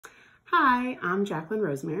Hi, I'm Jaclyn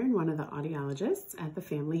Rozmaryn, one of the audiologists at the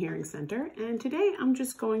Family Hearing Center, and today I'm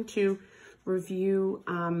just going to review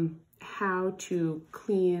how to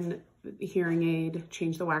clean the hearing aid,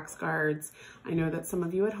 change the wax guards. I know that some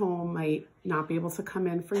of you at home might not be able to come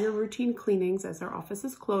in for your routine cleanings as our office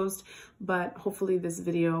is closed, but hopefully this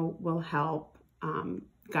video will help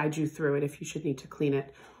guide you through it if you should need to clean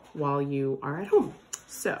it while you are at home.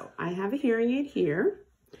 So I have a hearing aid here.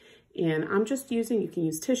 And I'm just using, you can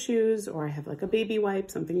use tissues, or I have like a baby wipe,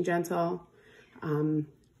 something gentle. And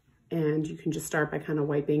you can just start by kind of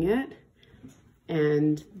wiping it.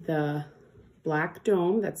 And the black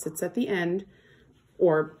dome that sits at the end,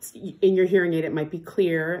 or in your hearing aid, it might be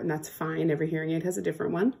clear, and that's fine. Every hearing aid has a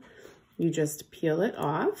different one. You just peel it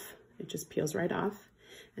off. It just peels right off.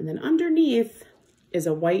 And then underneath is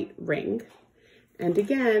a white ring. And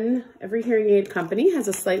again, every hearing aid company has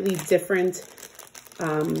a slightly different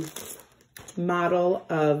model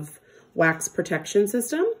of wax protection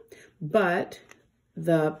system, but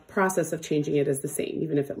the process of changing it is the same,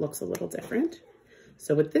 even if it looks a little different.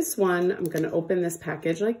 So with this one, I'm going to open this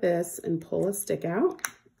package like this and pull a stick out.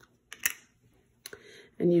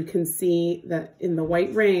 And you can see that in the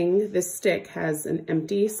white ring, this stick has an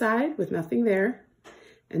empty side with nothing there.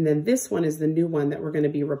 And then this one is the new one that we're going to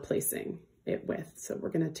be replacing it with. So we're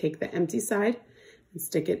going to take the empty side and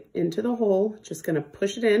stick it into the hole, just gonna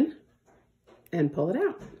push it in and pull it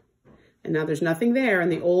out. And now there's nothing there, and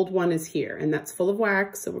the old one is here, and that's full of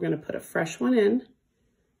wax, so we're gonna put a fresh one in.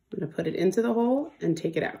 I'm gonna put it into the hole and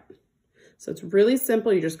take it out. So it's really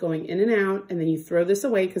simple. You're just going in and out, and then you throw this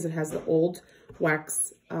away because it has the old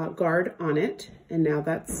wax guard on it, and now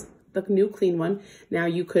that's the new clean one. Now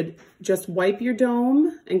you could just wipe your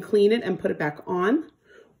dome and clean it and put it back on,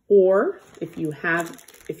 or if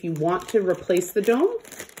you want to replace the dome,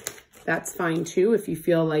 that's fine too. If you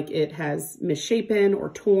feel like it has misshapen or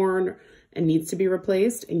torn and needs to be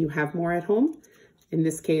replaced and you have more at home. In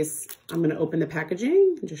this case, I'm going to open the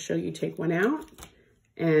packaging and just show you, take one out.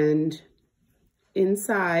 And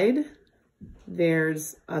inside,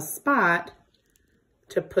 there's a spot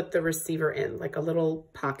to put the receiver in, like a little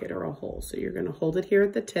pocket or a hole. So you're going to hold it here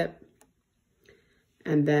at the tip.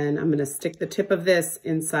 And then I'm going to stick the tip of this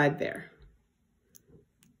inside there.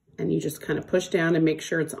 And you just kind of push down and make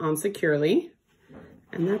sure it's on securely.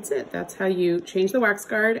 And that's it. That's how you change the wax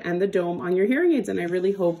guard and the dome on your hearing aids. And I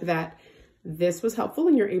really hope that this was helpful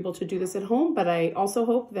and you're able to do this at home. But I also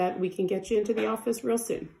hope that we can get you into the office real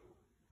soon.